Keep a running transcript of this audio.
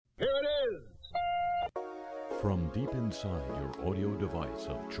from deep inside your audio device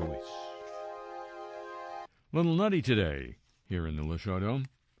of choice. Little nutty today here in the Lishodome.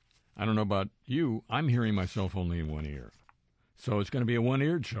 I don't know about you, I'm hearing myself only in one ear. So it's going to be a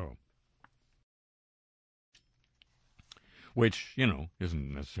one-eared show. Which,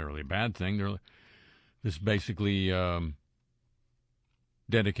 isn't necessarily a bad thing. This is basically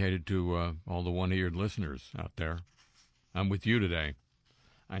dedicated to all the one-eared listeners out there. I'm with you today.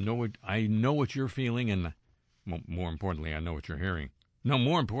 I know what you're feeling, and more importantly, I know what you're hearing. No,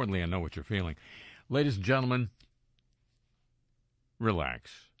 more importantly, I know what you're feeling. Ladies and gentlemen,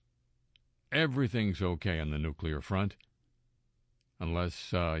 relax. Everything's okay on the nuclear front,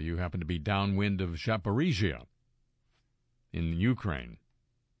 unless you happen to be downwind of Zaporizhia in Ukraine.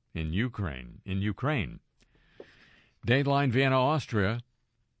 Dateline Vienna, Austria.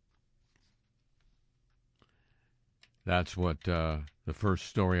 That's what the first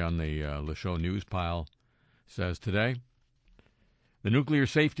story on the Le Show news pile says today. The nuclear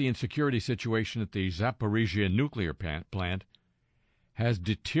safety and security situation at the Zaporizhia nuclear plant has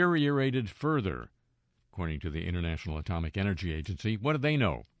deteriorated further, according to the International Atomic Energy Agency. What do they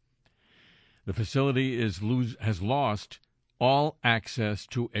know? The facility has lost all access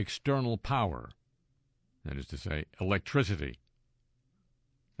to external power, that is to say, electricity.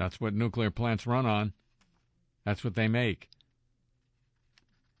 That's what nuclear plants run on. That's what they make.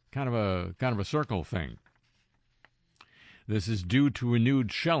 Kind of a circle thing. This is due to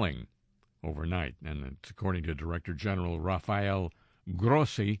renewed shelling overnight, and it's according to Director General Rafael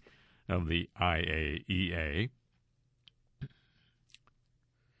Grossi of the IAEA.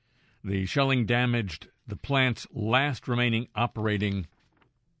 The shelling damaged the plant's last remaining operating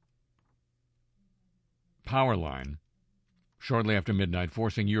power line shortly after midnight,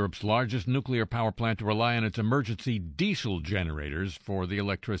 forcing Europe's largest nuclear power plant to rely on its emergency diesel generators for the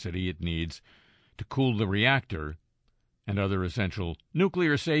electricity it needs to cool the reactor and other essential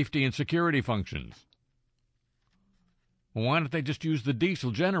nuclear safety and security functions. Well, why don't they just use the diesel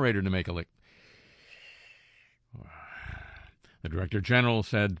generator to make electricity? The Director General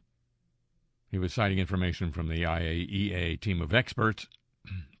said he was citing information from the IAEA team of experts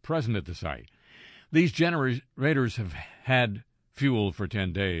present at the site. These generators have had fuel for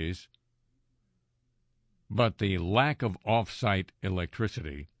 10 days, but the lack of off-site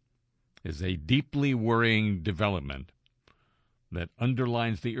electricity is a deeply worrying development that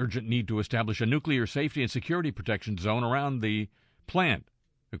underlines the urgent need to establish a nuclear safety and security protection zone around the plant,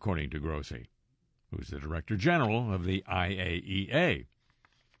 according to Grossi, who's the Director General of the IAEA.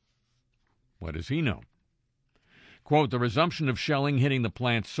 What does he know? Quote, the resumption of shelling hitting the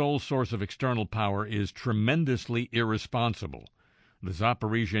plant's sole source of external power is tremendously irresponsible. The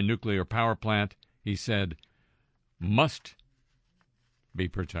Zaporizhia nuclear power plant, he said, must be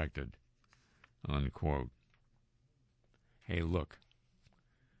protected, unquote. Hey, look,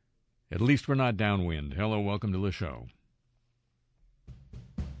 at least we're not downwind. Hello, welcome to the show.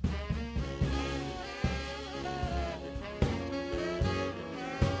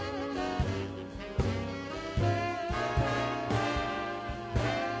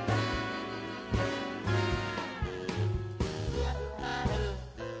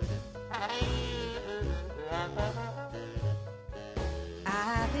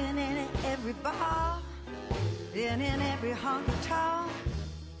 I've been in every bar, been in every honky tonk,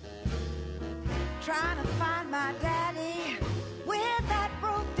 trying to find my daddy with that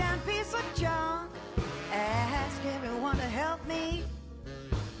broke down piece of junk. Ask everyone to help me,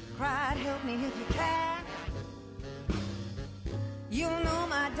 cried help me if you can. You'll know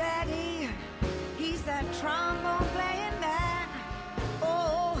my daddy, he's that trombone playing man.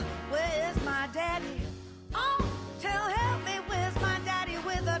 Oh, where's my daddy? Oh, help me, where's my daddy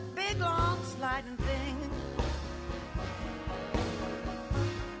with that big long sliding thing?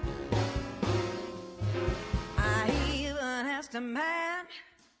 I even asked a man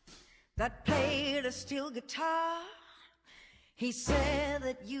that played a steel guitar. He said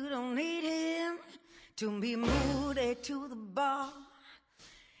that you don't need him to be moody to the bar.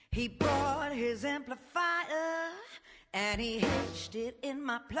 He brought his amplifier and he hitched it in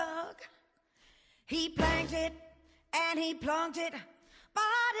my plug. He planked it and he plunked it, but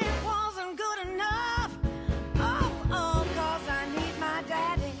it wasn't good enough. Oh, 'cause I need my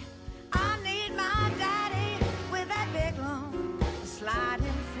daddy. I need my daddy with that big long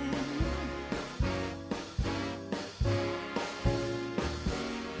sliding thing.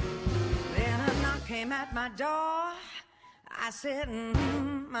 Then a knock came at my door. I said,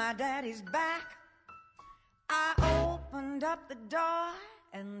 my daddy's back. I opened up the door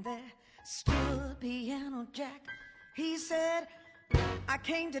and there stood Piano Jack. He said, I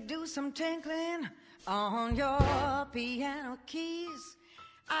came to do some tinkling on your piano keys.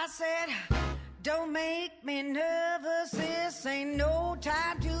 I said, don't make me nervous, this ain't no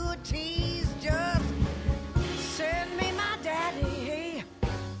time to tease. Just send me my daddy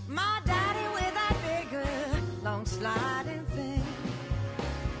with that big long sliding thing.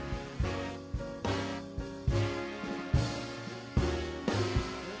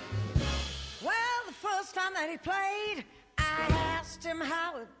 Well, the first time that he played, I asked him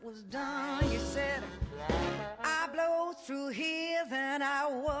how it was done. He said, I blow through here, then I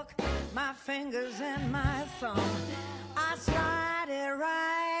work my fingers and my thumb. I slide it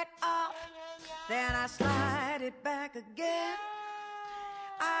right up, then I slide it back again.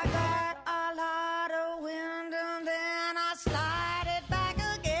 I got a lot of wind, and then I slide it back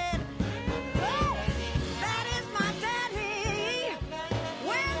again. Oh, that is my daddy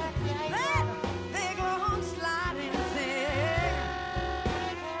with that big long sliding thing.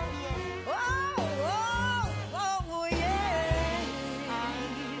 Oh, oh, oh, yeah.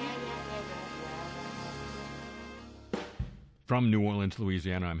 From New Orleans,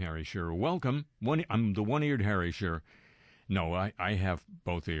 Louisiana, I'm Harry Shearer. Welcome. I'm the one-eared Harry Shearer. No, I have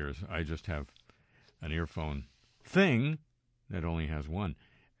both ears. I just have an earphone thing that only has one.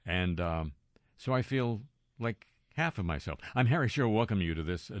 And so I feel like half of myself. I'm Harry Shearer. Welcome you to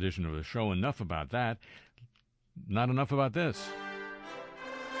this edition of the show. Enough about that. Not enough about this.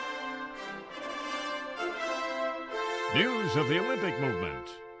 News of the Olympic movement.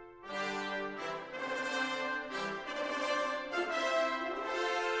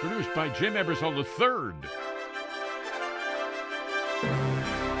 Produced by Jim Ebersol III.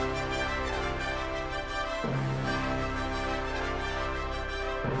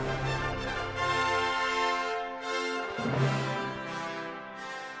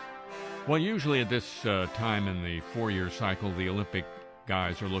 Well, usually at this time in the four-year cycle, the Olympic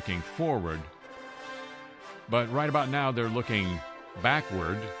guys are looking forward. But right about now, they're looking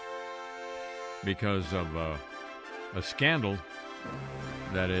backward because of a scandal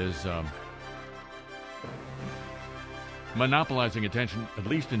that is monopolizing attention, at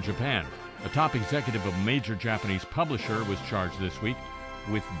least in Japan. A top executive of a major Japanese publisher was charged this week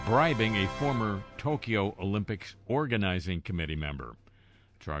with bribing a former Tokyo Olympics organizing committee member.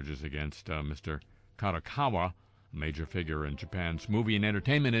 Charges against Mr. Karakawa, a major figure in Japan's movie and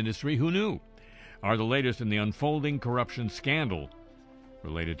entertainment industry, who knew, are the latest in the unfolding corruption scandal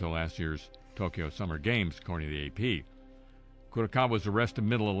related to last year's Tokyo Summer Games, according to the AP. Kurakawa was arrested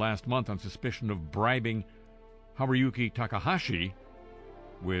middle of last month on suspicion of bribing Haruyuki Takahashi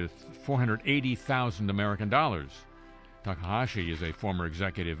with $480,000 American dollars. Takahashi is a former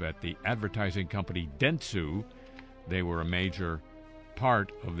executive at the advertising company Dentsu. They were a major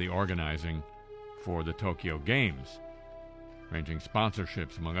part of the organizing for the Tokyo Games, arranging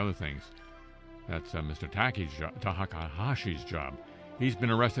sponsorships, among other things. That's Mr. Takahashi's job. He's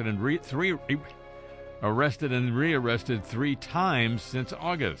been arrested and rearrested 3 times since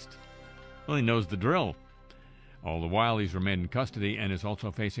August. Well, he knows the drill. All the while, he's remained in custody and is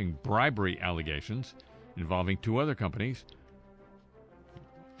also facing bribery allegations involving 2 other companies.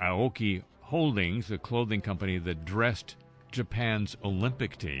 Aoki Holdings, a clothing company that dressed Japan's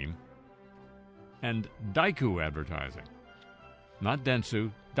Olympic team, and Daiku Advertising. Not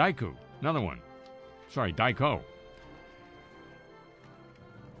Dentsu, Daiku, another one. Sorry, Daiko.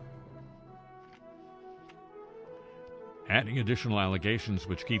 Adding additional allegations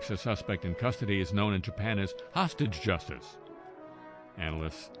which keeps the suspect in custody is known in Japan as hostage justice.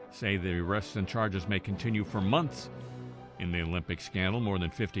 Analysts say the arrests and charges may continue for months. In the Olympic scandal, more than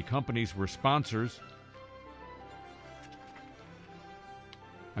 50 companies were sponsors.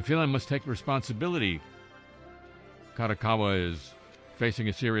 I feel I must take responsibility. Karakawa is facing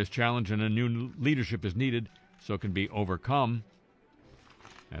a serious challenge and a new leadership is needed so it can be overcome.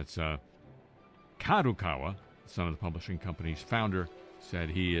 That's Karukawa, son of the publishing company's founder, said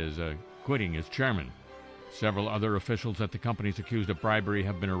he is quitting as chairman. Several other officials at the companies accused of bribery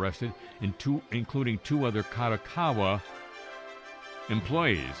have been arrested, including 2 other Karakawa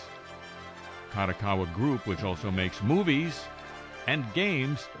employees. Karakawa Group, which also makes movies and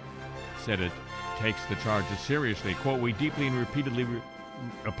games, said it takes the charges seriously. Quote, "We deeply and repeatedly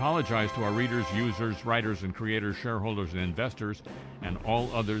apologize to our readers, users, writers, and creators, shareholders, and investors, and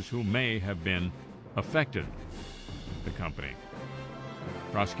all others who may have been affected," the company.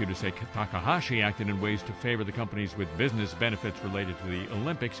 Prosecutors say Takahashi acted in ways to favor the companies with business benefits related to the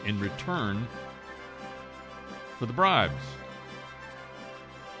Olympics in return for the bribes.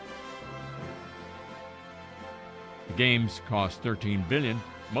 The games cost $13 billion,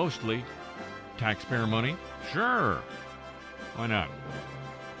 mostly taxpayer money. Sure, why not?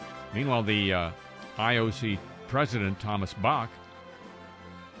 Meanwhile, the IOC President Thomas Bach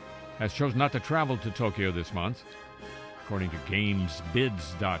has chosen not to travel to Tokyo this month, according to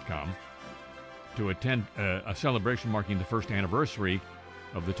GamesBids.com, to attend a celebration marking the first anniversary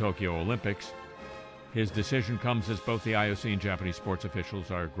of the Tokyo Olympics. His decision comes as both the IOC and Japanese sports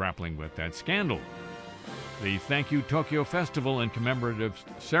officials are grappling with that scandal. The Thank You Tokyo Festival and commemorative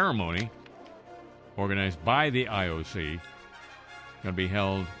ceremony, organized by the IOC, going to be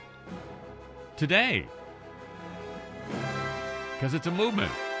held today, because it's a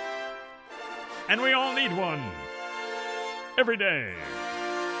movement, and we all need one every day.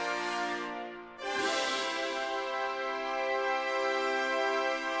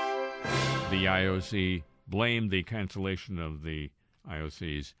 The IOC blamed the cancellation of the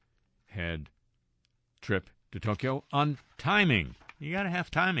IOC's head trip to Tokyo on timing. You got to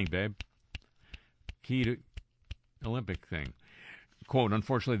have timing, babe. Key to Olympic thing. Quote,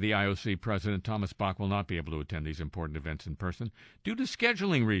 unfortunately, the IOC president, Thomas Bach, will not be able to attend these important events in person due to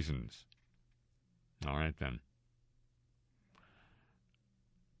scheduling reasons. All right, then.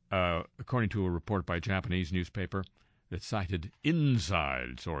 According to a report by a Japanese newspaper that cited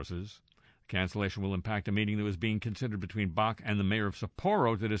inside sources, the cancellation will impact a meeting that was being considered between Bach and the mayor of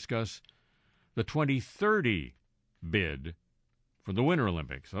Sapporo to discuss the 2030 bid for the Winter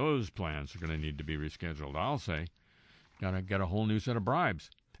Olympics. Those plans are going to need to be rescheduled, I'll say. Got to get a whole new set of bribes.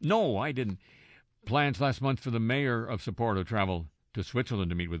 No, I didn't. Plans last month for the mayor of Sapporo to travel to Switzerland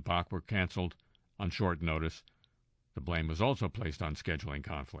to meet with Bach were canceled on short notice. The blame was also placed on scheduling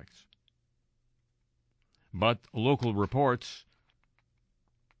conflicts. But local reports,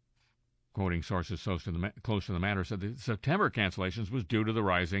 quoting sources close to the matter, said the September cancellations was due to the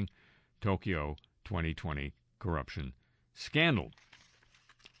rising Tokyo 2020 corruption scandal.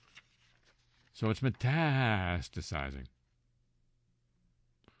 So it's metastasizing.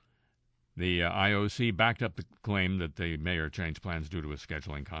 The IOC backed up the claim that the mayor changed plans due to a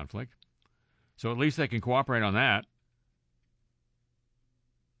scheduling conflict. So at least they can cooperate on that.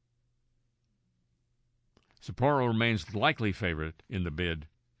 Sapporo remains the likely favorite in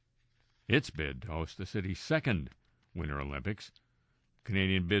its bid to host the city's second Winter Olympics.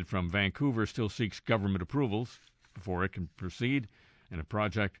 Canadian bid from Vancouver still seeks government approvals before it can proceed, and a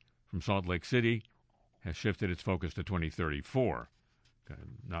project from Salt Lake City has shifted its focus to 2034,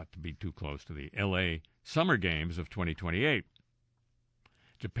 not to be too close to the L.A. Summer Games of 2028.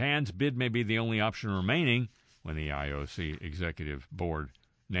 Japan's bid may be the only option remaining when the IOC Executive Board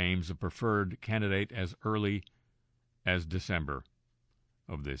names a preferred candidate as early as December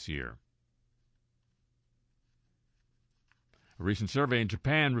of this year. A recent survey in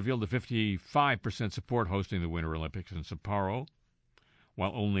Japan revealed a 55% support hosting the Winter Olympics in Sapporo,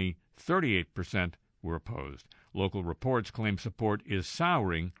 while only 38% were opposed. Local reports claim support is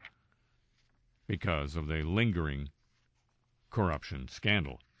souring because of the lingering corruption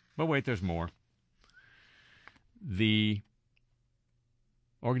scandal. But wait, there's more. The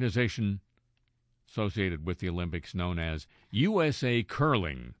organization associated with the Olympics, known as USA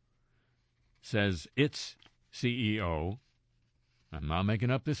Curling, says its CEO, I'm not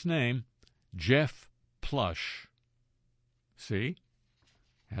making up this name, Jeff Plush, see?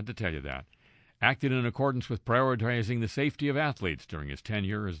 Had to tell you that, acted in accordance with prioritizing the safety of athletes during his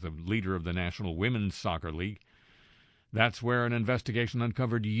tenure as the leader of the National Women's Soccer League. That's where an investigation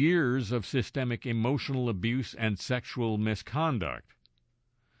uncovered years of systemic emotional abuse and sexual misconduct.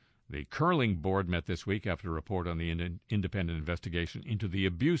 The curling board met this week after a report on the independent investigation into the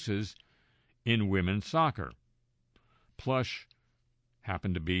abuses in women's soccer. Plush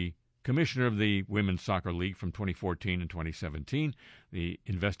happened to be commissioner of the Women's Soccer League from 2014 and 2017. The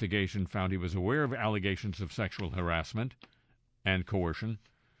investigation found he was aware of allegations of sexual harassment and coercion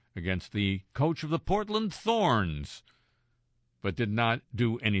against the coach of the Portland Thorns, but did not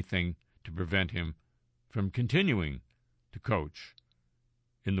do anything to prevent him from continuing to coach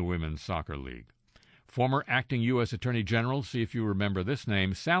in the Women's Soccer League. Former acting U.S. Attorney General, see if you remember this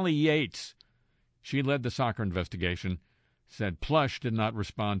name, Sally Yates, she led the soccer investigation, said Plush did not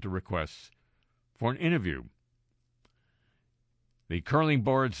respond to requests for an interview. The curling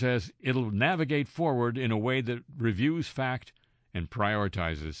board says it'll navigate forward in a way that reviews fact and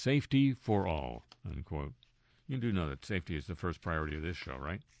prioritizes safety for all, unquote. You do know that safety is the first priority of this show,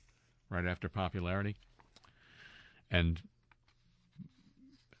 right? Right after popularity. And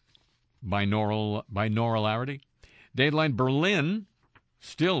binaurality. Dateline Berlin,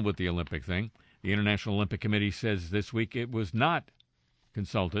 still with the Olympic thing. The International Olympic Committee says this week it was not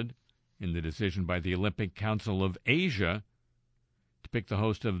consulted in the decision by the Olympic Council of Asia to pick the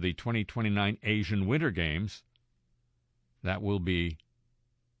host of the 2029 Asian Winter Games. That will be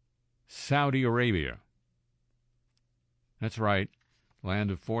Saudi Arabia. That's right, land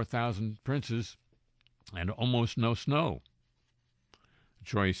of 4,000 princes and almost no snow. The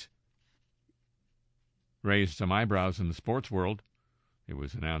choice raised some eyebrows in the sports world. It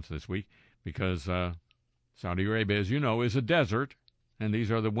was announced this week because Saudi Arabia, as you know, is a desert, and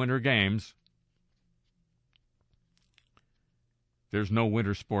these are the winter games. There's no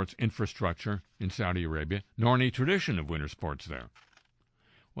winter sports infrastructure in Saudi Arabia, nor any tradition of winter sports there.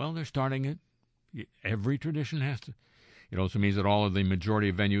 Well, they're starting it. Every tradition has to. It also means that all of the majority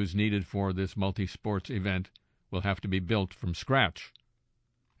of venues needed for this multi-sports event will have to be built from scratch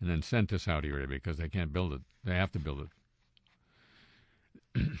and then sent to Saudi Arabia because they can't build it. They have to build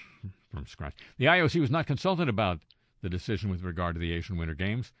it from scratch. The IOC was not consulted about the decision with regard to the Asian Winter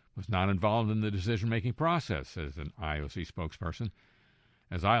Games, was not involved in the decision-making process, says an IOC spokesperson.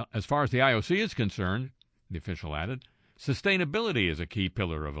 As far as the IOC is concerned, the official added, sustainability is a key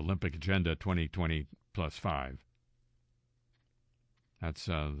pillar of Olympic Agenda 2020+5. That's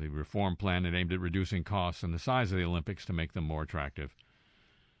the reform plan that aimed at reducing costs and the size of the Olympics to make them more attractive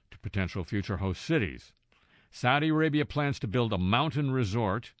to potential future host cities. Saudi Arabia plans to build a mountain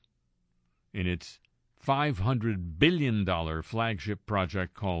resort in its $500 billion flagship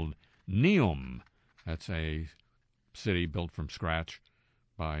project called Neom. That's a city built from scratch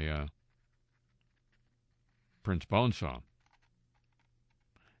by Prince Bonesaw.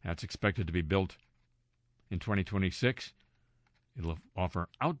 That's expected to be built in 2026. It'll offer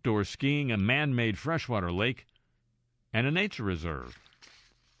outdoor skiing, a man-made freshwater lake, and a nature reserve,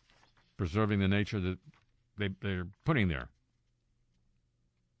 preserving the nature that they're putting there.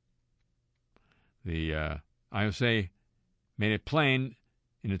 The IOC made it plain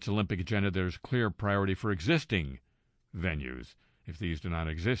in its Olympic agenda there's clear priority for existing venues. If these do not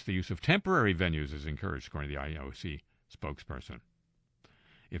exist, the use of temporary venues is encouraged, according to the IOC spokesperson.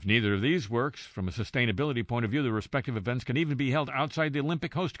 If neither of these works, from a sustainability point of view, the respective events can even be held outside the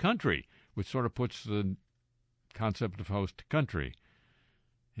Olympic host country, which sort of puts the concept of host country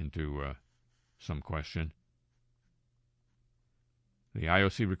into some question. The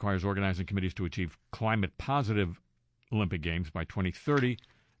IOC requires organizing committees to achieve climate-positive Olympic Games by 2030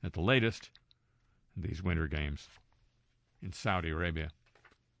 at the latest. These Winter Games in Saudi Arabia,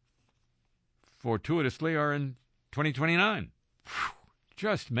 fortuitously, are in 2029. Whew,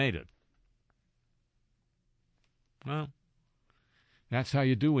 just made it. Well, that's how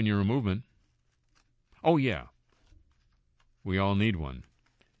you do when you're a movement. Oh, yeah. We all need one.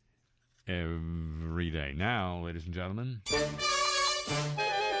 Every day. Now, ladies and gentlemen.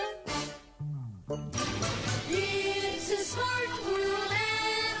 It's a smart world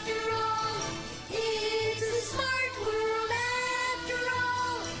after all. It's a smart world after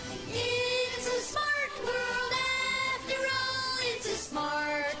all. It's a smart world after all. It's a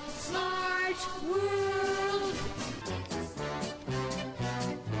smart, smart world.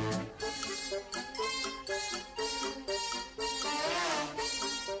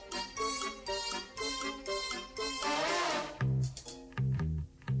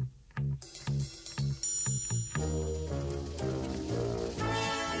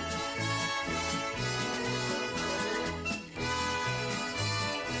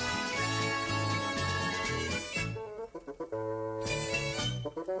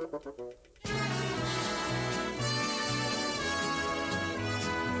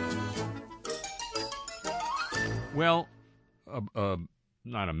 Well,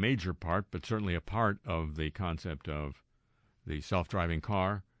 not a major part, but certainly a part of the concept of the self-driving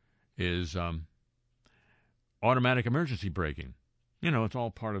car is automatic emergency braking. You know, it's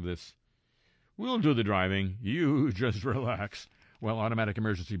all part of this. We'll do the driving. You just relax. Well, automatic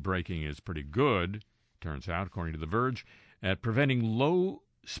emergency braking is pretty good, turns out, according to The Verge, at preventing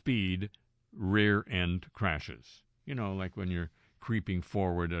low-speed rear-end crashes. You know, like when you're creeping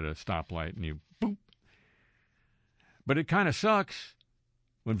forward at a stoplight and you boop. But it kind of sucks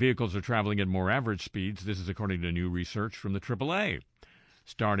when vehicles are traveling at more average speeds. This is according to new research from the AAA.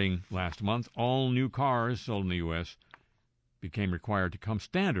 Starting last month, all new cars sold in the U.S. became required to come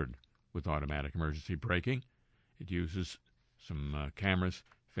standard with automatic emergency braking. It uses some cameras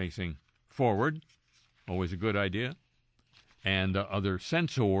facing forward, always a good idea, and other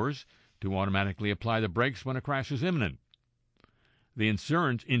sensors to automatically apply the brakes when a crash is imminent. The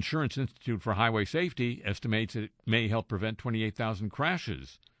Insurance Institute for Highway Safety estimates it may help prevent 28,000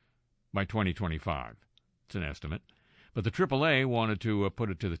 crashes by 2025. It's an estimate. But the AAA wanted to put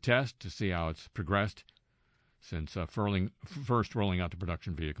it to the test to see how it's progressed since first rolling out to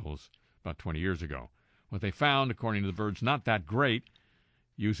production vehicles about 20 years ago. What they found, according to The Verge, not that great,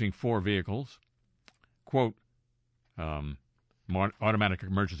 using 4 vehicles. Quote, Automatic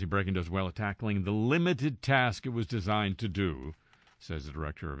emergency braking does well at tackling the limited task it was designed to do, says the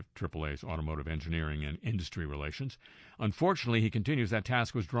director of AAA's Automotive Engineering and Industry Relations. Unfortunately, he continues, that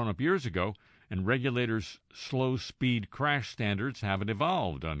task was drawn up years ago, and regulators' slow-speed crash standards haven't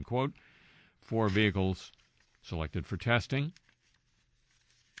evolved, unquote. 4 vehicles selected for testing.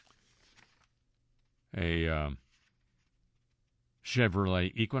 A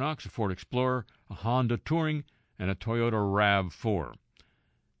Chevrolet Equinox, a Ford Explorer, a Honda Touring, and a Toyota RAV4.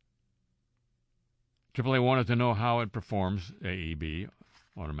 AAA wanted to know how it performs, AEB,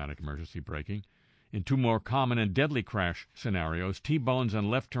 automatic emergency braking, in 2 more common and deadly crash scenarios, T-bones and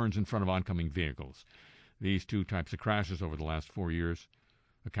left turns in front of oncoming vehicles. These 2 types of crashes over the last 4 years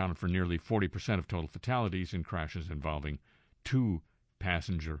accounted for nearly 40% of total fatalities in crashes involving 2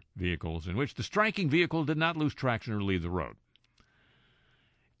 passenger vehicles in which the striking vehicle did not lose traction or leave the road.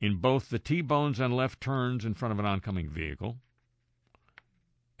 In both the T-bones and left turns in front of an oncoming vehicle,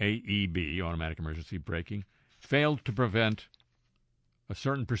 AEB, automatic emergency braking, failed to prevent a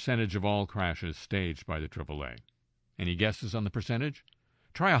certain percentage of all crashes staged by the AAA. Any guesses on the percentage?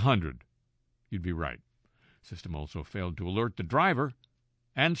 Try 100. You'd be right. The system also failed to alert the driver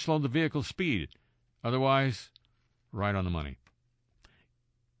and slow the vehicle's speed. Otherwise, right on the money.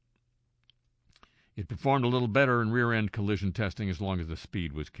 It performed a little better in rear-end collision testing as long as the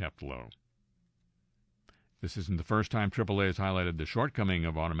speed was kept low. This isn't the first time AAA has highlighted the shortcoming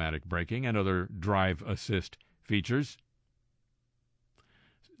of automatic braking and other drive assist features.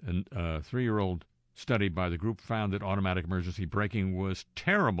 A 3-year-old study by the group found that automatic emergency braking was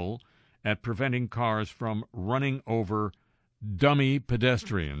terrible at preventing cars from running over dummy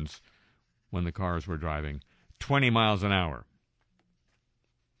pedestrians when the cars were driving 20 miles an hour.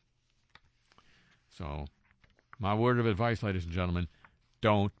 So, my word of advice, ladies and gentlemen,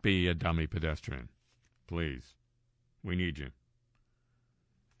 don't be a dummy pedestrian. Please. We need you.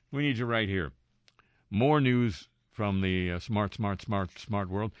 We need you right here. More news from the smart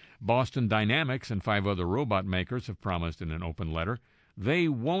world. Boston Dynamics and 5 other robot makers have promised in an open letter they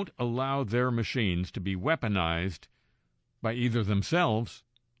won't allow their machines to be weaponized by either themselves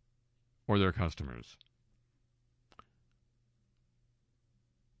or their customers.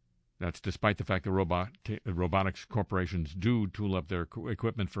 That's despite the fact that robotics corporations do tool up their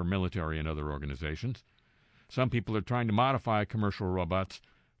equipment for military and other organizations. Some people are trying to modify commercial robots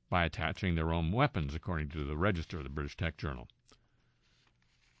by attaching their own weapons, according to the Register of the British Tech Journal.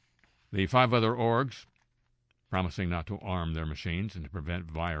 The 5 other orgs, promising not to arm their machines and to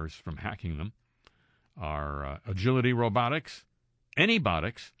prevent virus from hacking them, are Agility Robotics,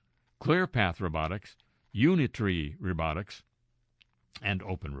 Anybotics, ClearPath Robotics, Unitree Robotics, and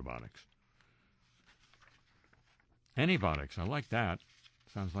Open Robotics. Anybotics, I like that.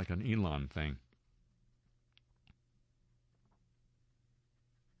 Sounds like an Elon thing.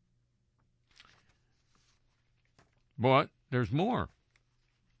 But there's more.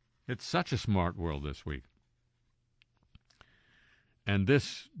 It's such a smart world this week. And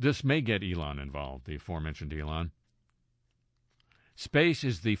this may get Elon involved, the aforementioned Elon. Space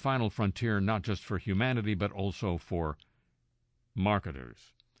is the final frontier not just for humanity, but also for marketers.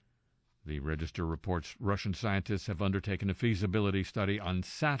 The Register reports Russian scientists have undertaken a feasibility study on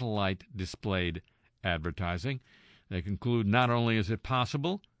satellite-displayed advertising. They conclude not only is it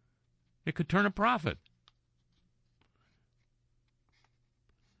possible, it could turn a profit.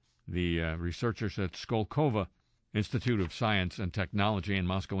 The researchers at Skolkovo Institute of Science and Technology and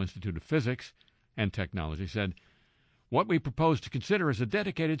Moscow Institute of Physics and Technology said, what we propose to consider is a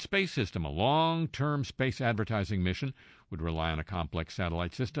dedicated space system. A long-term space advertising mission would rely on a complex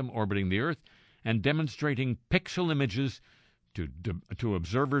satellite system orbiting the Earth and demonstrating pixel images to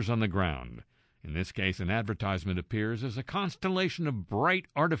observers on the ground. In this case, an advertisement appears as a constellation of bright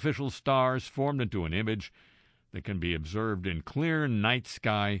artificial stars formed into an image that can be observed in clear night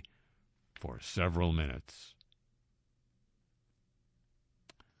sky for several minutes.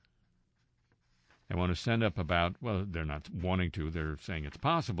 They want to send up about, well, they're not wanting to, they're saying it's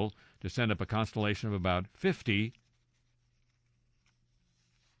possible, to send up a constellation of about 50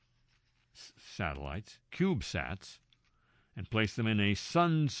 satellites, CubeSats, and place them in a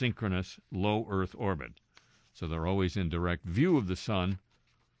sun-synchronous low Earth orbit. So they're always in direct view of the sun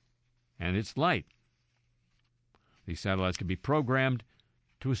and its light. These satellites can be programmed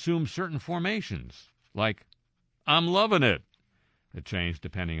to assume certain formations, like, I'm loving it, that change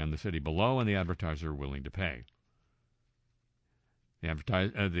depending on the city below and the advertiser willing to pay.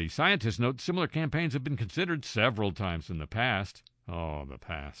 The scientists note similar campaigns have been considered several times in the past. Oh, the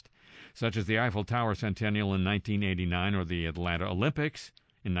past. Such as the Eiffel Tower Centennial in 1989 or the Atlanta Olympics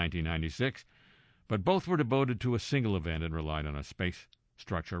in 1996. but both were devoted to a single event and relied on a space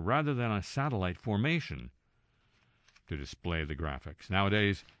structure rather than a satellite formation to display the graphics.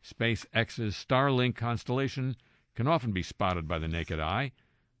 Nowadays, SpaceX's Starlink constellation can often be spotted by the naked eye.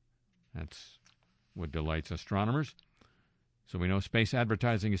 That's what delights astronomers. So we know space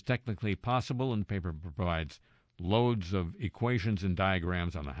advertising is technically possible, and the paper provides loads of equations and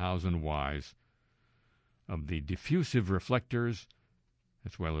diagrams on the hows and whys of the diffusive reflectors,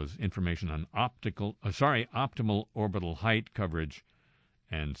 as well as information on optimal orbital height, coverage,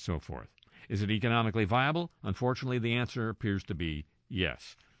 and so forth. Is it economically viable? Unfortunately, the answer appears to be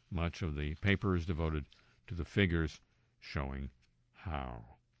yes. Much of the paper is devoted to the figures showing how.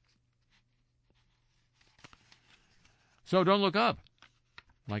 So don't look up,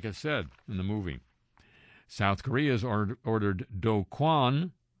 like I said in the movie. South Korea has ordered Do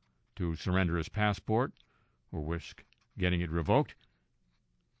Kwon to surrender his passport or risk getting it revoked.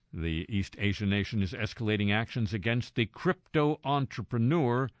 The East Asian nation is escalating actions against the crypto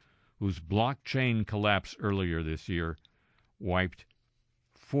entrepreneur whose blockchain collapse earlier this year wiped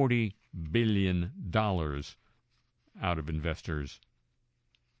 $40 billion out of investors'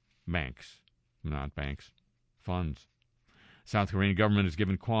 funds. South Korean government has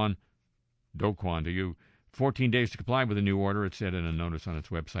given Do Kwon 14 days to comply with the new order, it said in a notice on its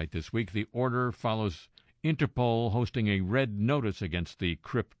website this week. The order follows Interpol hosting a red notice against the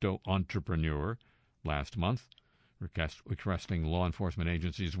crypto entrepreneur last month, requesting law enforcement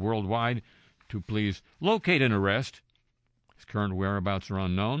agencies worldwide to please locate and arrest. His current whereabouts are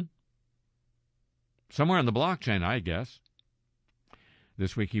unknown. Somewhere in the blockchain, I guess.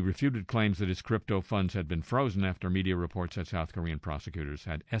 This week he refuted claims that his crypto funds had been frozen after media reports that South Korean prosecutors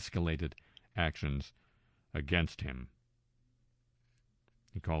had escalated actions against him.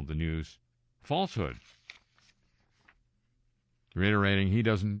 He called the news falsehood, reiterating he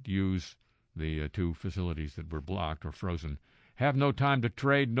doesn't use the two facilities that were blocked or frozen. Have no time to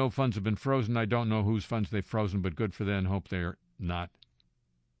trade. No funds have been frozen. I don't know whose funds they've frozen, but good for them. Hope they're not.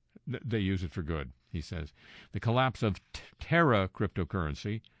 They use it for good, he says. The collapse of Terra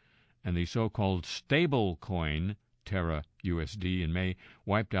cryptocurrency and the so-called stable coin Terra USD in May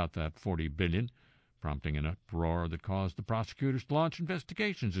wiped out that $40 billion, prompting an uproar that caused the prosecutors to launch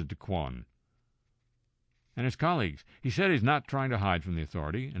investigations into Kwon and his colleagues. He said he's not trying to hide from the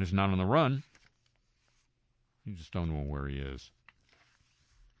authority and is not on the run. You just don't know where he is.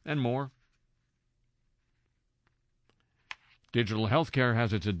 And more. Digital healthcare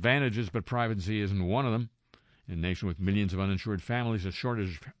has its advantages, but privacy isn't one of them. In a nation with millions of uninsured families, a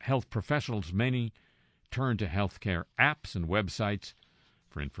shortage of health professionals, many turn to healthcare apps and websites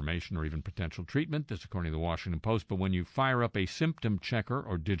for information or even potential treatment. This according to the Washington Post. But when you fire up a symptom checker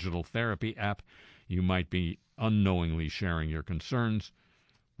or digital therapy app, you might be unknowingly sharing your concerns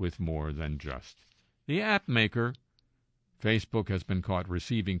with more than just the app maker. Facebook has been caught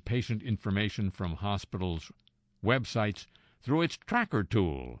receiving patient information from hospitals' websites through its tracker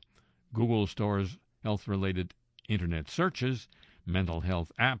tool. Google stores health-related internet searches. Mental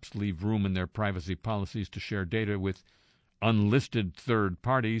health apps leave room in their privacy policies to share data with unlisted third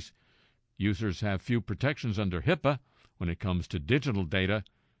parties. Users have few protections under HIPAA when it comes to digital data,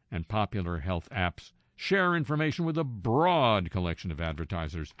 and popular health apps share information with a broad collection of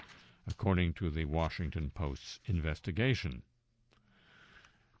advertisers, according to the Washington Post's investigation.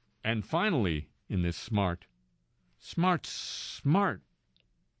 And finally, in this smartest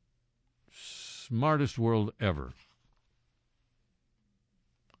world ever,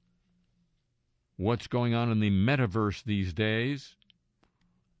 what's going on in the metaverse these days?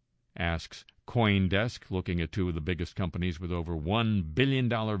 Asks CoinDesk, looking at two of the biggest companies with over $1 billion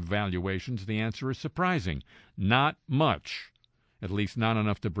valuations. The answer is surprising. Not much. At least not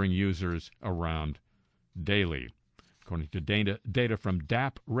enough to bring users around daily. According to data from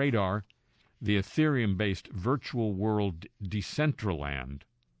DAP Radar, the Ethereum-based virtual world Decentraland,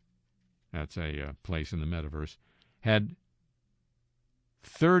 that's a place in the metaverse, had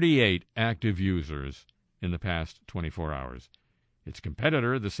 38 active users in the past 24 hours. Its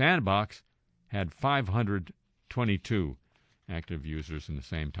competitor, the Sandbox, had 522 active users in the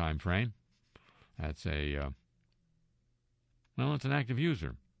same time frame. That's it's an active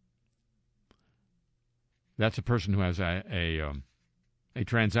user. That's a person who has a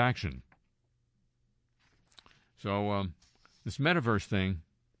transaction. So this metaverse thing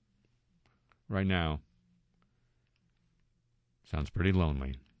right now sounds pretty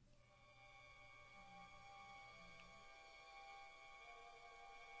lonely.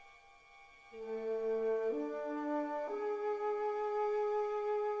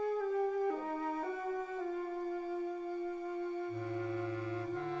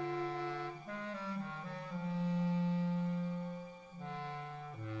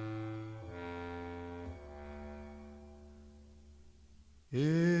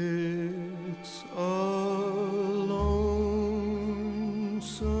 It's a lonesome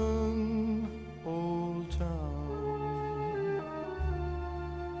old town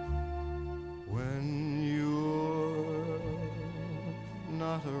when you're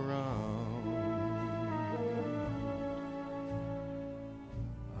not around.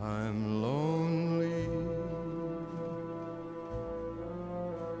 I'm lonely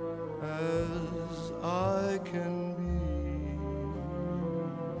as I can be.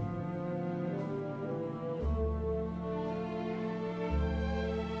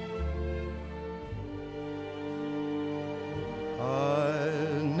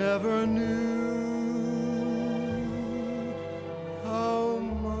 I never knew how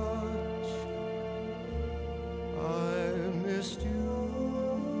much I missed you,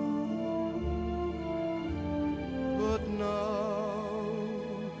 but now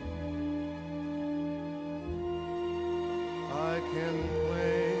I can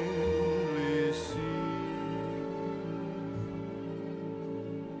plainly see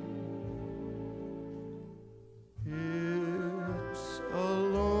it's a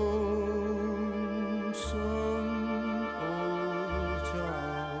lonesome old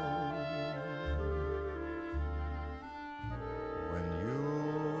town when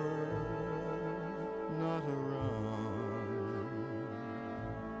you're not around.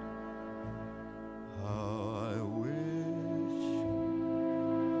 How I wish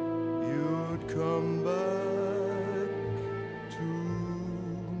you'd come back to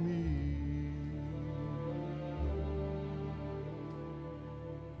me.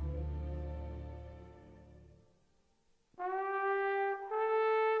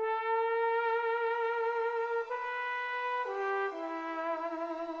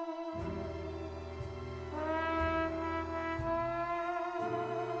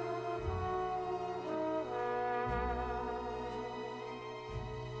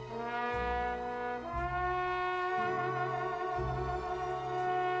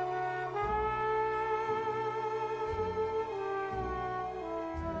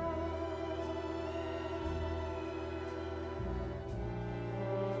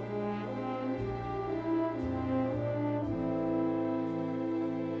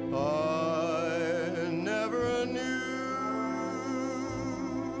 I never knew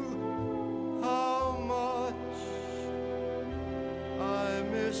how much I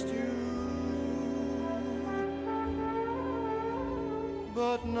missed you,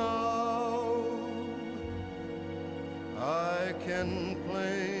 but now I can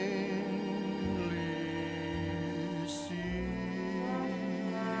plainly see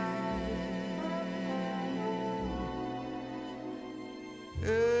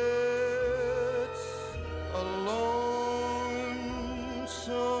it's a lonesome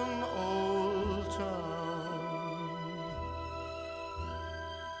old town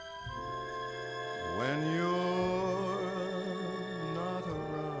when you're not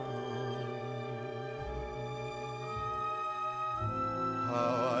around.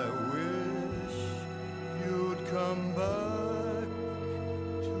 How I wish you'd come back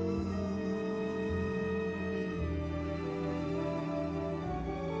to me.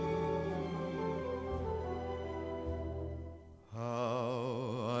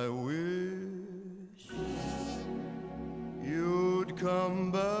 How I wish you'd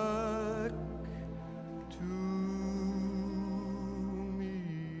come back to me.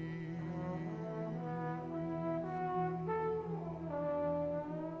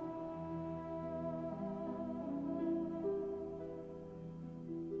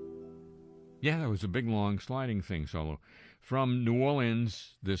 Yeah, that was a big, long, sliding thing solo. From New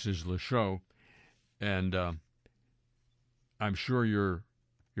Orleans, this is Le Show, and I'm sure you're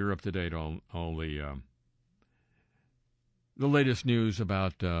up to date on all the latest news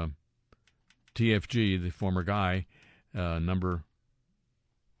about TFG, the former guy, number,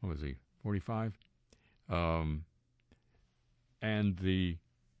 what was he, 45? And the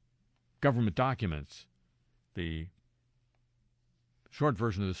government documents. The short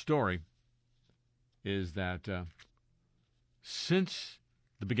version of the story is that since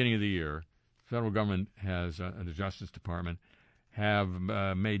the beginning of the year, the federal government has, the Justice Department, have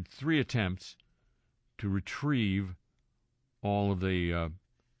made 3 attempts to retrieve all of the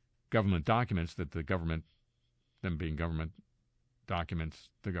government documents that the government, them being government documents,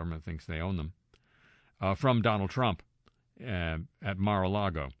 the government thinks they own them, from Donald Trump at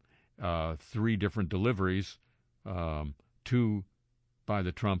Mar-a-Lago. 3 different deliveries, 2 by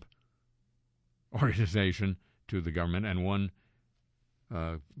the Trump organization to the government, and 1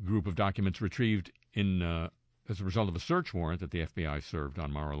 group of documents retrieved in as a result of a search warrant that the FBI served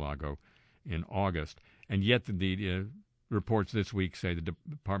on Mar-a-Lago in August. And yet the reports this week say the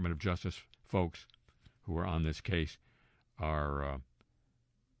Department of Justice folks who are on this case are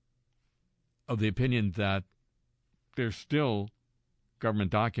of the opinion that there's still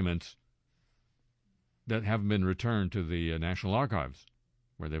government documents that haven't been returned to the National Archives,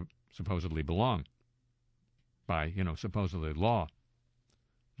 where they supposedly belong by, supposedly law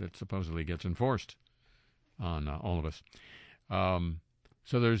that supposedly gets enforced on all of us.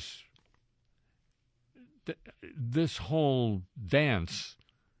 So there's this whole dance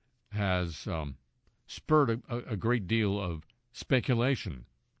has spurred a great deal of speculation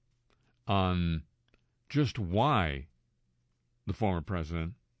on just why the former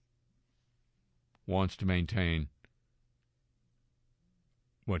president wants to maintain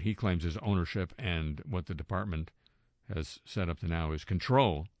what he claims is ownership and what the department has set up to now is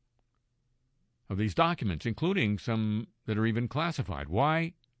control of these documents, including some that are even classified.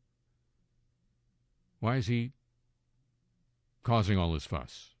 Why is he causing all this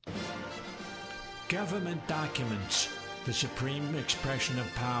fuss? Government documents, the supreme expression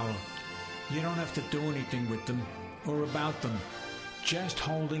of power. You don't have to do anything with them or about them. Just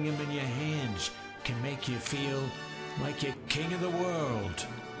holding them in your hands can make you feel like you're king of the world.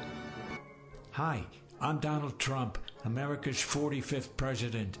 Hi, I'm Donald Trump, America's 45th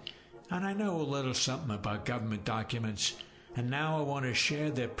president, and I know a little something about government documents, and now I want to share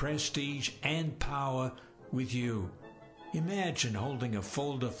their prestige and power with you. Imagine holding a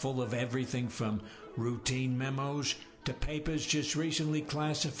folder full of everything from routine memos to papers just recently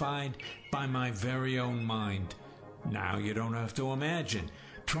classified by my very own mind. Now you don't have to imagine.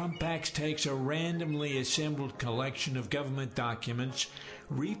 Trumpax takes a randomly assembled collection of government documents,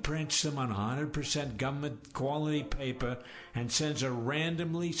 reprints them on 100% government quality paper, and sends a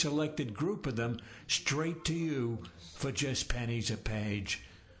randomly selected group of them straight to you for just pennies a page.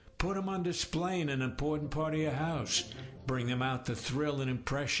 Put them on display in an important part of your house. Bring them out to thrill and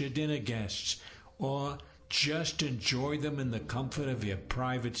impress your dinner guests. Or just enjoy them in the comfort of your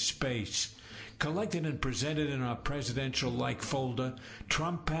private space. Collected and presented in our presidential-like folder,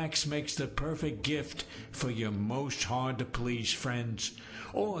 Trumpax makes the perfect gift for your most hard-to-please friends.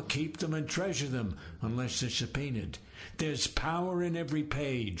 Or keep them and treasure them, unless they're subpoenaed. There's power in every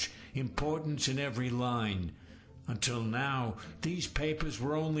page, importance in every line. Until now, these papers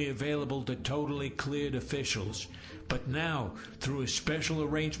were only available to totally cleared officials. But now, through a special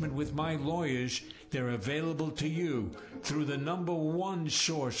arrangement with my lawyers, they're available to you through the #1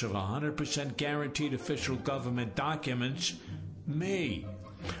 source of 100% guaranteed official government documents, me.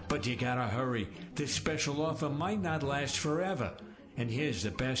 But you gotta hurry. This special offer might not last forever. And here's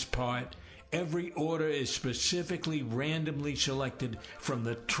the best part. Every order is specifically randomly selected from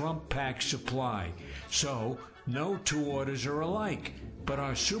the Trumpax supply. So, no two orders are alike. But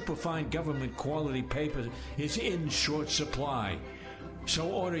our superfine government quality paper is in short supply. So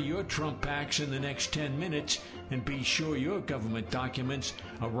order your Trumpax in the next 10 minutes and be sure your government documents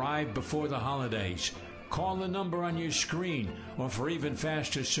arrive before the holidays. Call the number on your screen, or for even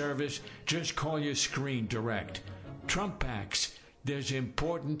faster service, just call your screen direct. Trumpax, there's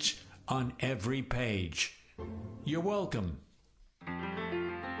importance on every page. You're welcome.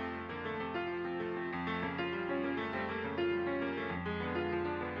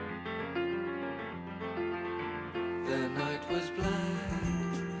 The night was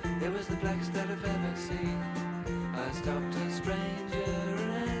black, it was the blackest that I've ever seen. I stopped a stranger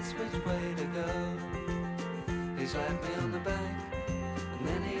and asked which way to go. He slapped me on the back, and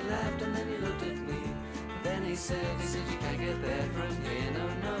then he laughed and then he looked at me. And then he said, you can't get there from here, no,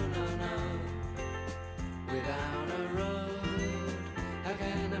 no, no, no. Without a road, how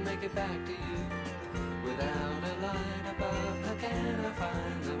can I make it back to you? Without a light above, how can I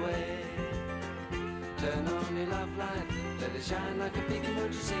find the way? Turn on your love light, let it shine like a beacon,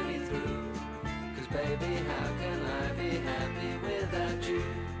 won't you see me through? 'Cause baby, how can I be happy without you?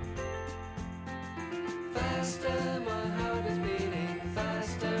 Faster, my heart is beating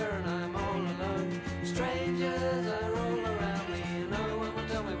faster, and I'm all alone. Strangers are all around me, no one will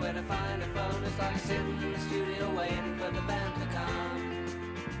tell me where to find a phone. It's like sitting in the studio waiting for the band to come.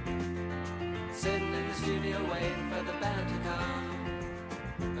 Sitting in the studio waiting for the band to come.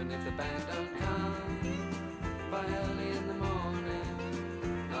 And if the band don't come by early in the morning,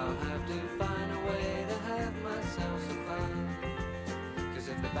 I'll have to find a way to have myself some fun. 'Cause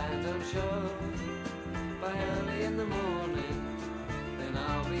if the band don't show by early in the morning, then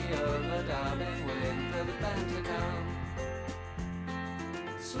I'll be over, darling, waiting for the band to come.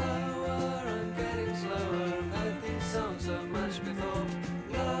 Slower, I'm getting slower, I've heard these songs so much before.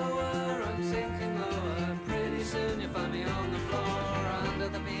 Lower, I'm sinking lower, pretty soon you'll find me on the floor, under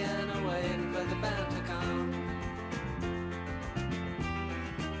the piano waiting for the band to come.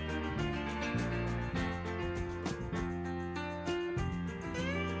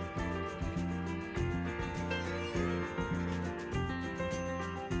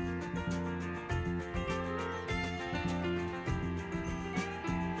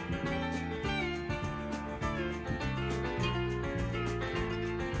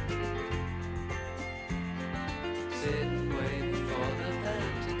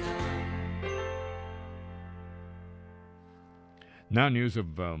 Now news of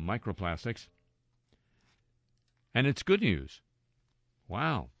microplastics. And it's good news.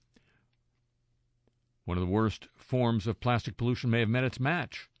 Wow. One of the worst forms of plastic pollution may have met its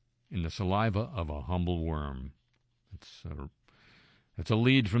match in the saliva of a humble worm. It's a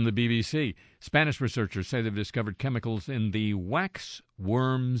lead from the BBC. Spanish researchers say they've discovered chemicals in the wax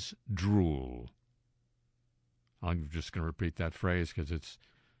worm's drool. I'm just going to repeat that phrase because it's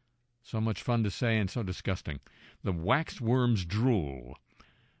so much fun to say and so disgusting. The wax worm's drool.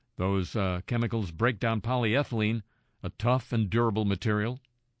 Those chemicals break down polyethylene, a tough and durable material.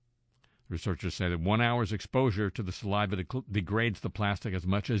 Researchers say that 1 hour's exposure to the saliva degrades the plastic as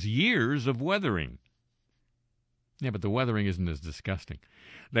much as years of weathering. Yeah, but the weathering isn't as disgusting.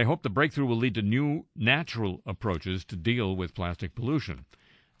 They hope the breakthrough will lead to new natural approaches to deal with plastic pollution.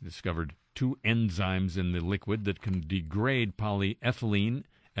 They discovered 2 enzymes in the liquid that can degrade polyethylene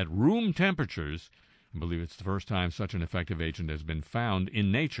at room temperatures. I believe it's the first time such an effective agent has been found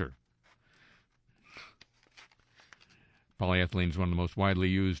in nature. Polyethylene is one of the most widely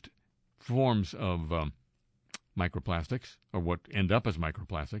used forms of microplastics, or what end up as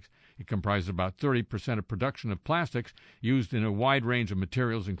microplastics. It comprises about 30% of production of plastics used in a wide range of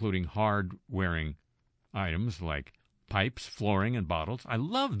materials, including hard-wearing items like pipes, flooring, and bottles. I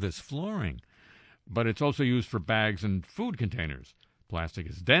love this flooring. But it's also used for bags and food containers. Plastic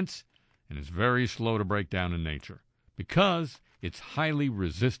is dense and is very slow to break down in nature because it's highly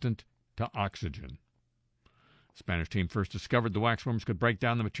resistant to oxygen. The Spanish team first discovered the waxworms could break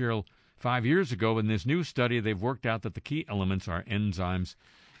down the material 5 years ago. In this new study, they've worked out that the key elements are enzymes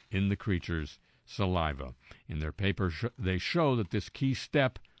in the creature's saliva. In their paper, they show that this key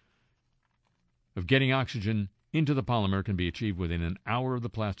step of getting oxygen into the polymer can be achieved within an hour of the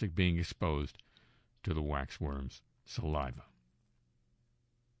plastic being exposed to the waxworm's saliva.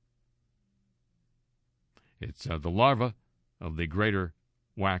 It's the larva of the greater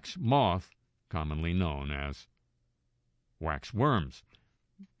wax moth, commonly known as waxworms.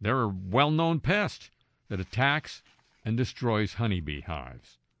 They're a well-known pest that attacks and destroys honeybee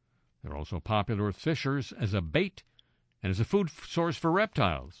hives. They're also popular with fishers as a bait and as a food source for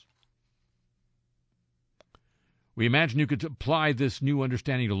reptiles. We imagine you could apply this new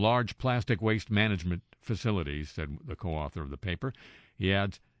understanding to large plastic waste management facilities, said the co-author of the paper. She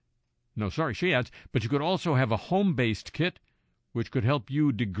adds, but you could also have a home-based kit which could help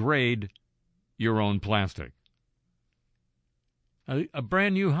you degrade your own plastic. A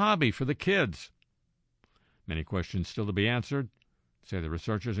brand new hobby for the kids. Many questions still to be answered, say the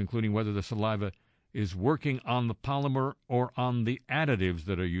researchers, including whether the saliva is working on the polymer or on the additives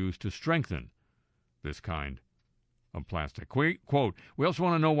that are used to strengthen this kind of plastic. Quote, we also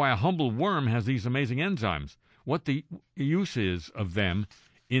want to know why a humble worm has these amazing enzymes, what the use is of them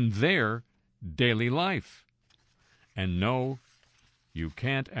in their daily life. And no, you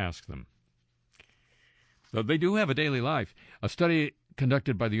can't ask them. Though they do have a daily life. A study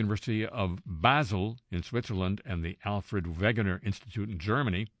conducted by the University of Basel in Switzerland and the Alfred Wegener Institute in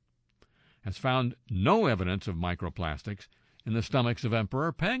Germany has found no evidence of microplastics in the stomachs of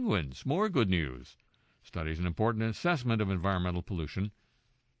emperor penguins. More good news. Study is an important assessment of environmental pollution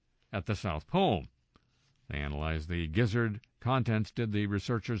at the South Pole. They analyzed the gizzard contents, did the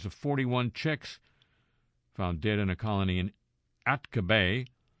researchers of 41 chicks found dead in a colony in Atka Bay,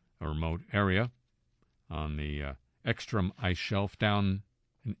 a remote area on the Ekstrom ice shelf down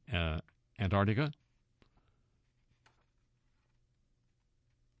in Antarctica.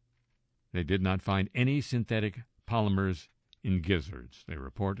 They did not find any synthetic polymers in gizzards. They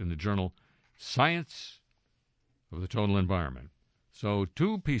report in the journal Science of the Total Environment. So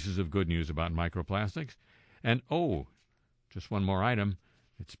 2 pieces of good news about microplastics. And, just one more item.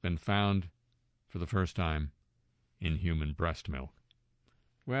 It's been found for the first time in human breast milk.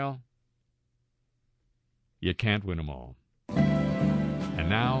 Well, you can't win them all. And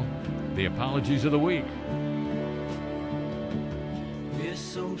now, the apologies of the week. We're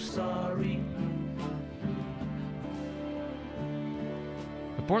so sorry.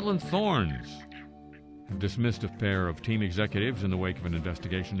 The Portland Thorns have dismissed a pair of team executives in the wake of an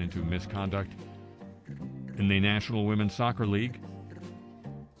investigation into misconduct in the National Women's Soccer League.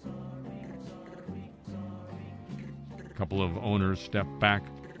 A couple of owners stepped back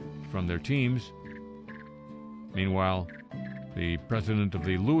from their teams. Meanwhile, the president of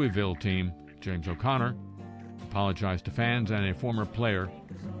the Louisville team, James O'Connor, apologized to fans and a former player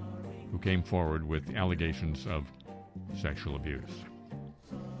who came forward with allegations of sexual abuse.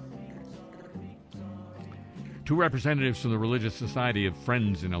 2 representatives from the Religious Society of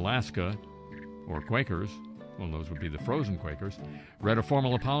Friends in Alaska, or Quakers, well, those would be the frozen Quakers, read a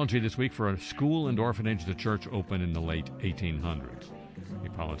formal apology this week for a school and orphanage the church opened in the late 1800s. The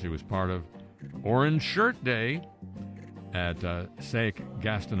apology was part of Orange Shirt Day at Sauk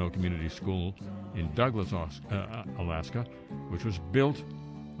Gastineau Community School in Douglas, Alaska, which was built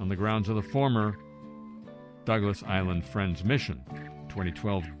on the grounds of the former Douglas Island Friends Mission.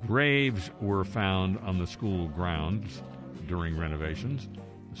 2012 graves were found on the school grounds during renovations.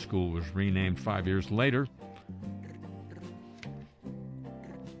 The school was renamed 5 years later.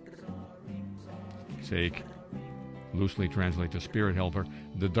 Sauk loosely translates to spirit helper.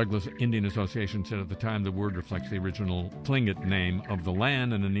 The Douglas Indian Association said at the time the word reflects the original Tlingit name of the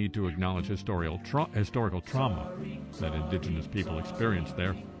land and a need to acknowledge historical trauma that indigenous people experienced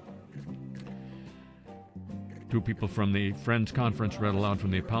there. Two people from the Friends Conference read aloud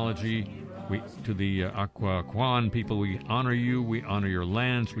from the apology. To the Aquaquan people, we honor you, we honor your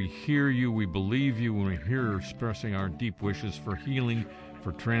lands, we hear you, we believe you, and we're here expressing our deep wishes for healing,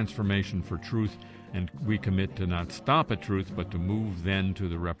 for transformation, for truth, and we commit to not stop at truth, but to move then to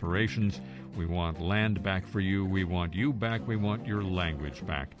the reparations. We want land back for you, we want you back, we want your language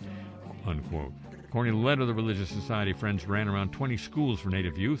back, unquote. According to the letter, the Religious Society Friends ran around 20 schools for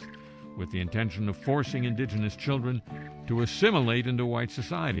Native youth with the intention of forcing indigenous children to assimilate into white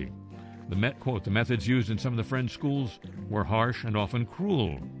society. The methods used in some of the Friends schools were harsh and often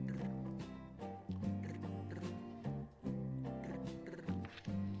cruel.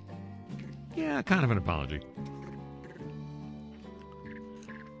 Yeah, kind of an apology.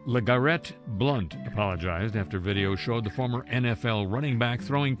 LeGarrette Blount apologized after video showed the former NFL running back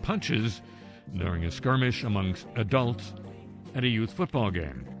throwing punches during a skirmish amongst adults at a youth football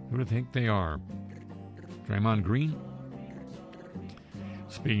game. Who do you think they are? Draymond Green?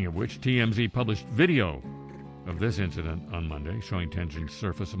 Speaking of which, TMZ published video of this incident on Monday, showing tensions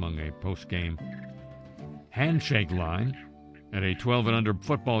surface among a post-game handshake line at a 12-and-under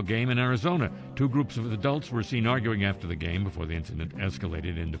football game in Arizona. Two groups of adults were seen arguing after the game before the incident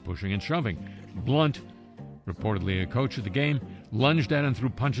escalated into pushing and shoving. Blunt, reportedly a coach of the game, lunged at and threw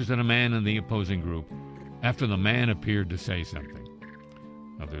punches at a man in the opposing group after the man appeared to say something.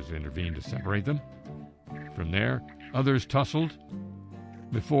 Others intervened to separate them. From there, others tussled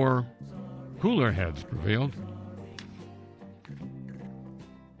before cooler heads prevailed.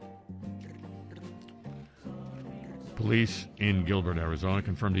 Police in Gilbert, Arizona,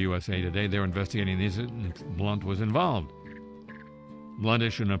 confirmed to USA Today they're investigating the incident. Blunt was involved. Blunt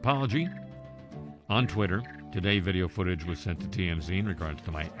issued an apology on Twitter. Today, video footage was sent to TMZ in regards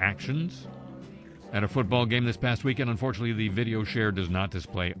to my actions at a football game this past weekend. Unfortunately, the video shared does not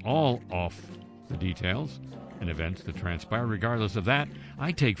display all of the details and events that transpired. Regardless of that,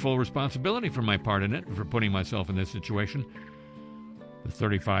 I take full responsibility for my part in it and for putting myself in this situation. The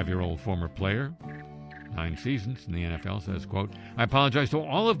 35-year-old former player, 9 seasons in the NFL, says, quote, I apologize to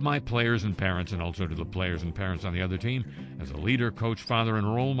all of my players and parents and also to the players and parents on the other team. As a leader, coach, father,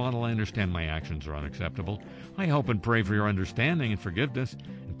 and role model, I understand my actions are unacceptable. I hope and pray for your understanding and forgiveness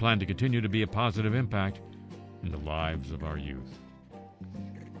and plan to continue to be a positive impact in the lives of our youth.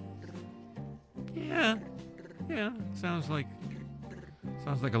 Yeah, sounds like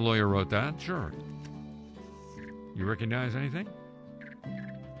a lawyer wrote that. Sure. You recognize anything?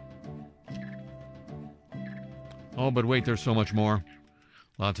 Oh, but wait, there's so much more.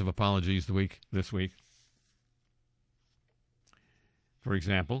 Lots of apologies this week. For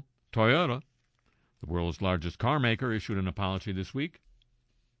example, Toyota, the world's largest car maker, issued an apology this week.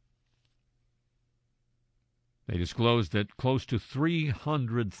 They disclosed that close to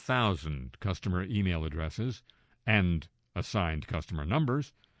 300,000 customer email addresses and assigned customer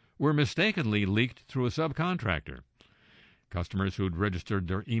numbers were mistakenly leaked through a subcontractor. Customers who'd registered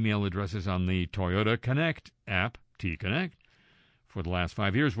their email addresses on the Toyota Connect app, T-Connect, for the last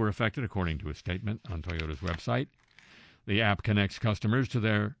 5 years were affected, according to a statement on Toyota's website. The app connects customers to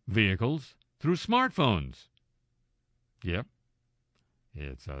their vehicles through smartphones. Yep.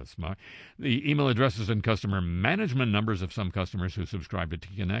 It's smart. The email addresses and customer management numbers of some customers who subscribed to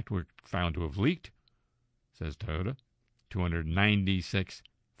T-Connect were found to have leaked, says Toyota.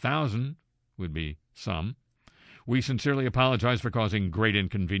 296,000 would be some. We sincerely apologize for causing great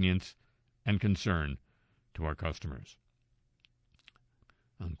inconvenience and concern to our customers.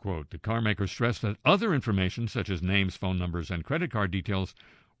 Unquote. The car maker stressed that other information, such as names, phone numbers, and credit card details,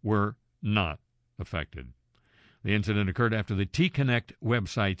 were not affected. The incident occurred after the T-Connect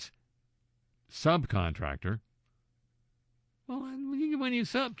website's subcontractor. Well, when you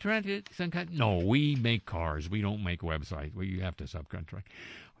subcontract it, no, we make cars. We don't make websites. We have to subcontract.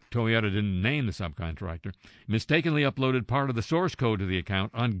 Toyota didn't name the subcontractor. Mistakenly uploaded part of the source code to the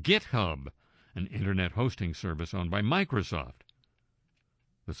account on GitHub an internet hosting service owned by Microsoft.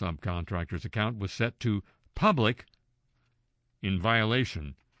 The subcontractor's account was set to public in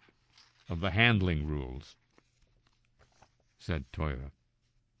violation of the handling rules, said Toyota.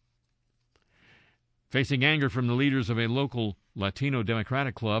 Facing anger from the leaders of a local Latino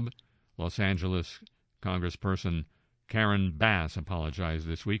Democratic club, Los Angeles Congressperson Karen Bass apologized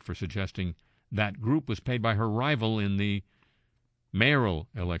this week for suggesting that group was paid by her rival in the mayoral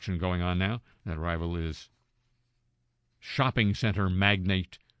election going on now. That rival is shopping center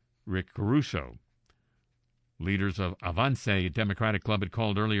magnate Rick Caruso. Leaders of Avance Democratic Club had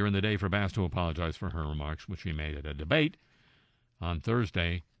called earlier in the day for Bass to apologize for her remarks, which she made at a debate on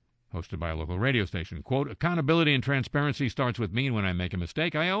Thursday, hosted by a local radio station. Quote, "Accountability and transparency starts with me, and when I make a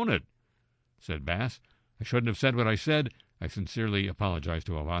mistake, I own it," said Bass. "I shouldn't have said what I said. I sincerely apologize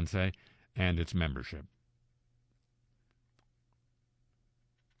to Avance and its membership."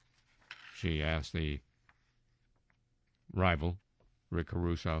 She asked the rival, Rick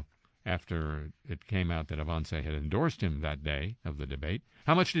Caruso, after it came out that Avance had endorsed him that day of the debate,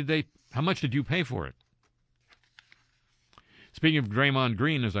 how much did you pay for it? Speaking of Draymond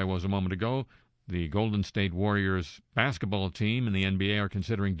Green, as I was a moment ago, the Golden State Warriors basketball team and the NBA are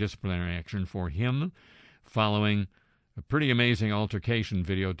considering disciplinary action for him following a pretty amazing altercation.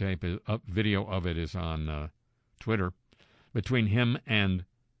 Video of it is on Twitter between him and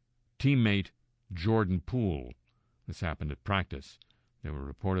teammate Jordan Poole. This happened at practice. They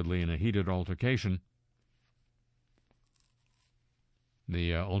were reportedly in a heated altercation.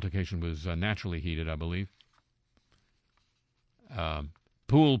 The altercation was naturally heated, I believe.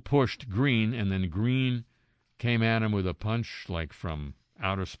 Poole pushed Green, and then Green came at him with a punch like from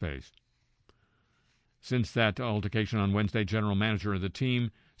outer space. Since that altercation on Wednesday, general manager of the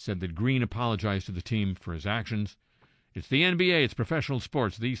team said that Green apologized to the team for his actions. "It's the NBA. It's professional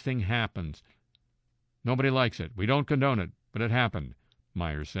sports. These things happen. Nobody likes it. We don't condone it, but it happened,"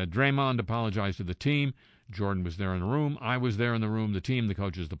 Myers said. Draymond apologized to the team. Jordan was there in the room. I was there in the room, the team, the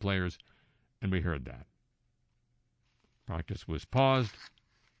coaches, the players, and we heard that. Practice was paused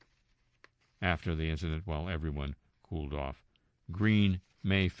after the incident while everyone cooled off. Green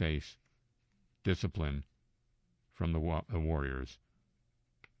may face discipline from the Warriors.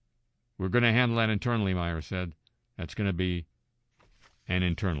 "We're going to handle that internally," Myers said. "That's going to be an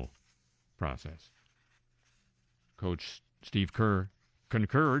internal process." Coach Steve Kerr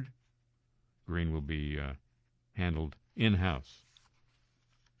concurred. Green will be handled in-house.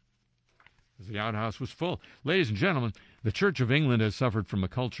 The outhouse was full. Ladies and gentlemen, the Church of England has suffered from a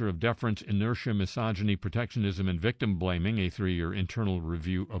culture of deference, inertia, misogyny, protectionism, and victim blaming. A 3-year internal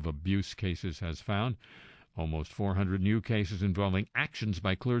review of abuse cases has found almost 400 new cases involving actions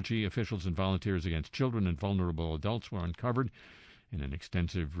by clergy, officials, and volunteers against children and vulnerable adults were uncovered in an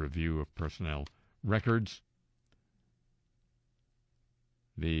extensive review of personnel records.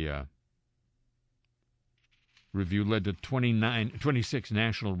 The review led to 26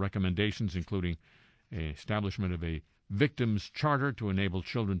 national recommendations, including the establishment of a victims' charter to enable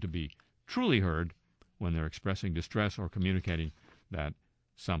children to be truly heard when they're expressing distress or communicating that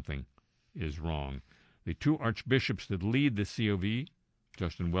something is wrong. The 2 archbishops that lead the COV,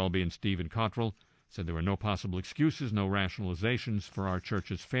 Justin Welby and Stephen Cottrell, said there were no possible excuses, no rationalizations for our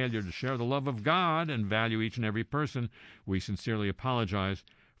church's failure to share the love of God and value each and every person. We sincerely apologize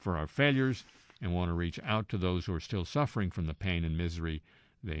for our failures and want to reach out to those who are still suffering from the pain and misery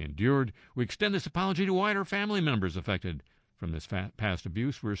they endured. We extend this apology to wider family members affected from this past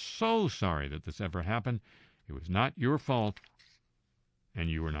abuse. We're so sorry that this ever happened. It was not your fault, and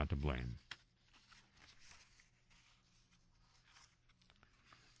you were not to blame.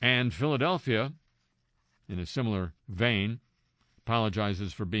 And Philadelphia, in a similar vein,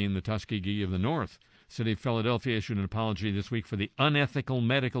 apologizes for being the Tuskegee of the North. City of Philadelphia issued an apology this week for the unethical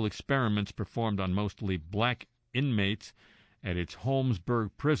medical experiments performed on mostly black inmates at its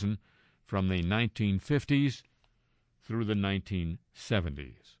Holmesburg prison from the 1950s through the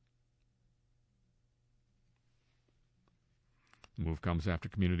 1970s. The move comes after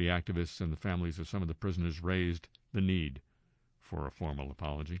community activists and the families of some of the prisoners raised the need for a formal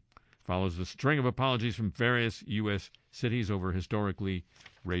apology. Follows a string of apologies from various U.S. cities over historically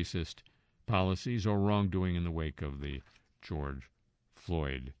racist policies or wrongdoing in the wake of the George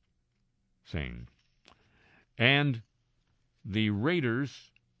Floyd thing. And the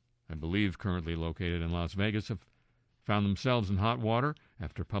Raiders, I believe currently located in Las Vegas, have found themselves in hot water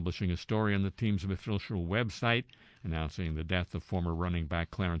after publishing a story on the team's official website announcing the death of former running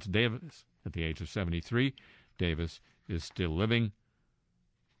back Clarence Davis at the age of 73. Davis is still living.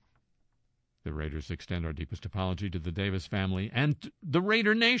 The Raiders extend our deepest apology to the Davis family and the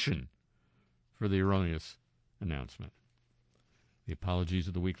Raider Nation for the erroneous announcement. The apologies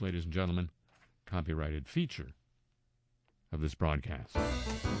of the week, ladies and gentlemen. Copyrighted feature of this broadcast.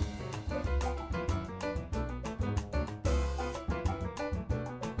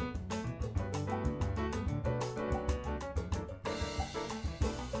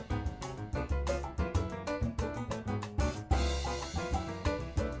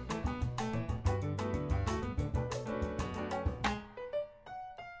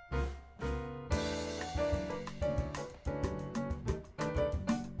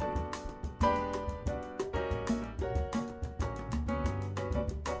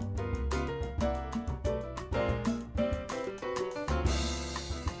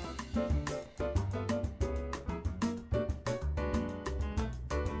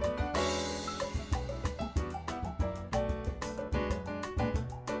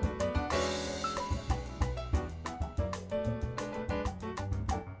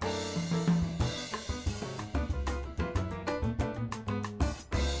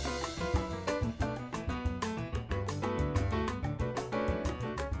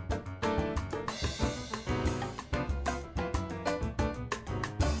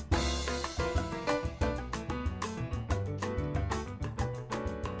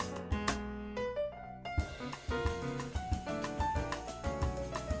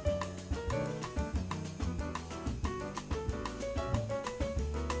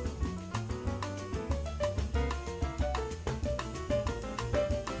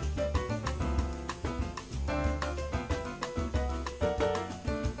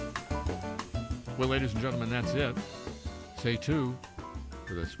 Well, ladies and gentlemen, that's it. Say two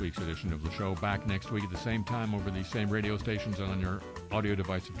for this week's edition of the show. Back next week at the same time over these same radio stations and on your audio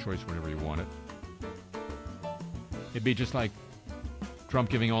device of choice whenever you want it. It'd be just like Trump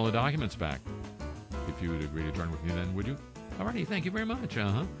giving all the documents back. If you would agree to join with me then, would you? All righty, thank you very much.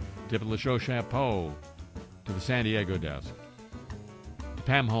 Tip of the show, chapeau to the San Diego desk. To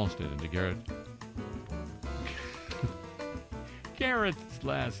Pam Halstead and to Garrett. Garrett's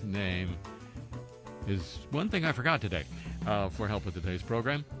last name is one thing I forgot today. For help with today's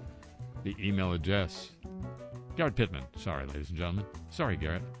program, the email address. Garrett Pittman. Sorry, ladies and gentlemen. Sorry,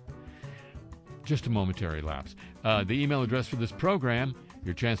 Garrett. Just a momentary lapse. The email address for this program,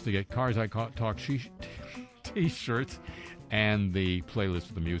 your chance to get Cars I Talk t-shirts, and the playlist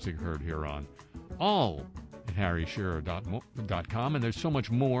of the music heard here on. All at harryshearer.com, and there's so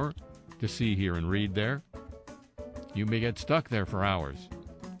much more to see, hear, and read there. You may get stuck there for hours.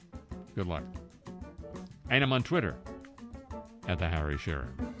 Good luck. And I'm on Twitter at the Harry Shearer.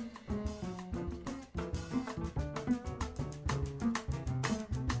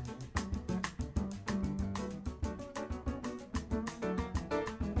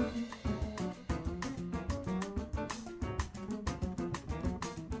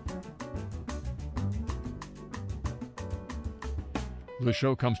 The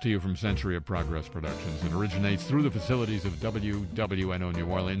show comes to you from Century of Progress Productions and originates through the facilities of WWNO New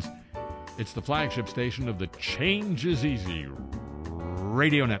Orleans. It's the flagship station of the Change is Easy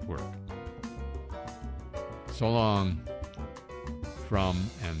radio network. So long from,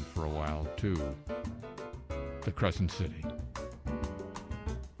 and for a while, to the Crescent City.